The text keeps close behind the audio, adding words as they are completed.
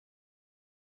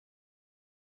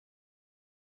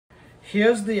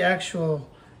Here's the actual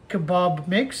kebab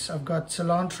mix. I've got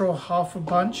cilantro, half a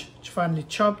bunch, finely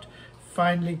chopped,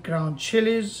 finely ground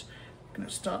chilies. I'm going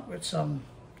to start with some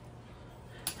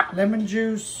lemon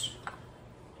juice,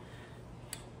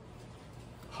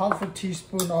 half a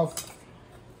teaspoon of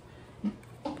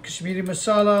Kashmiri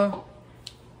Masala,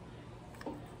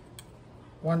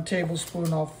 1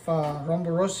 tablespoon of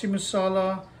Romborosi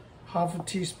Masala, half a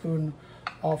teaspoon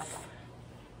of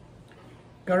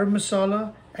Garam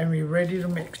Masala, and we're ready to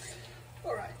mix.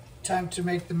 Alright, time to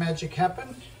make the magic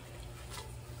happen.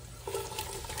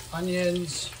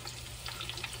 Onions,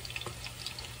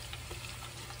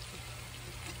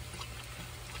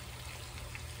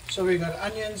 so we got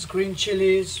onions, green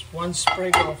chilies, 1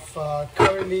 sprig of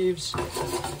curry leaves,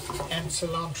 and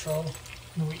cilantro.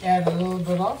 And we add a little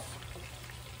bit of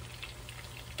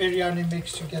biryani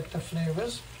mix to get the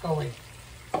flavors going.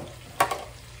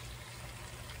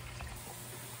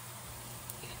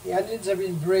 The onions have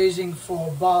been braising for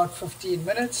about 15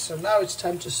 minutes, so now it's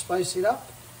time to spice it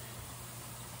up.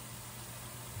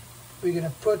 We're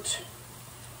going to put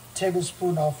a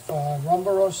tablespoon of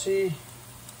Romborosi,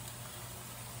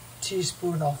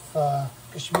 teaspoon of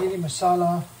Kashmiri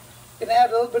Masala. We're going to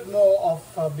add a little bit more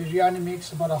of biryani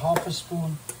mix, about a half a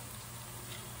spoon,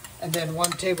 and then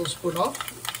 1 tablespoon of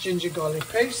ginger garlic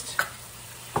paste.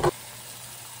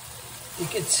 You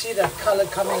can see that color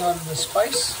coming out of the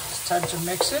spice. It's time to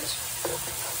mix it.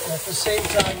 And at the same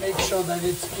time, make sure that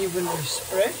it's evenly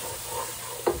spread.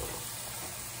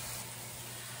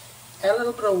 Add a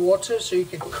little bit of water so you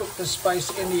can cook the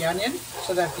spice in the onion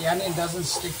so that the onion doesn't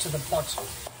stick to the pot.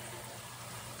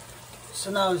 So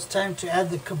now it's time to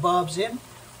add the kebabs in.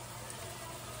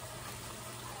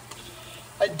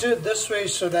 I do it this way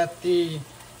so that the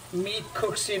meat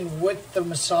cooks in with the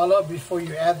masala before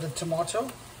you add the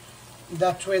tomato.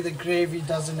 That way the gravy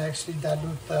doesn't actually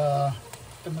dilute the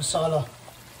masala.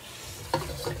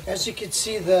 As you can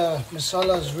see, the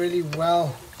masala is really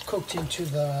well cooked into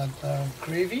the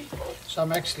gravy. So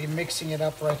I'm actually mixing it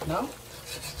up right now.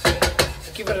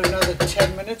 Give it another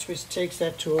 10 minutes, which takes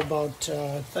that to about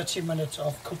 30 minutes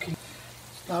of cooking.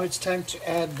 Now it's time to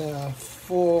add the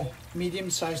 4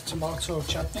 medium-sized tomato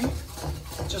chutney.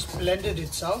 Just blend it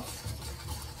itself.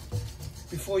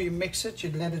 Before you mix it,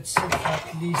 you'd let it sit for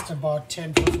at least about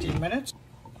 10-15 minutes.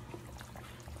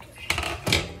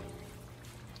 Okay.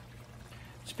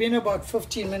 It's been about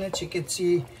 15 minutes. You can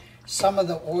see some of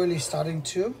the oil is starting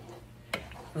to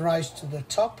rise to the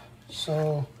top.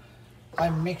 So I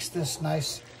mixed this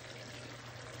nice.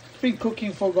 It's been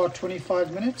cooking for about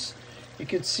 25 minutes. You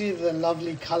can see the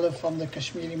lovely color from the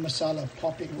Kashmiri Masala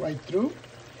popping right through.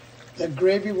 The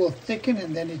gravy will thicken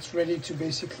and then it's ready to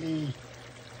basically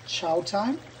chow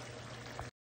time.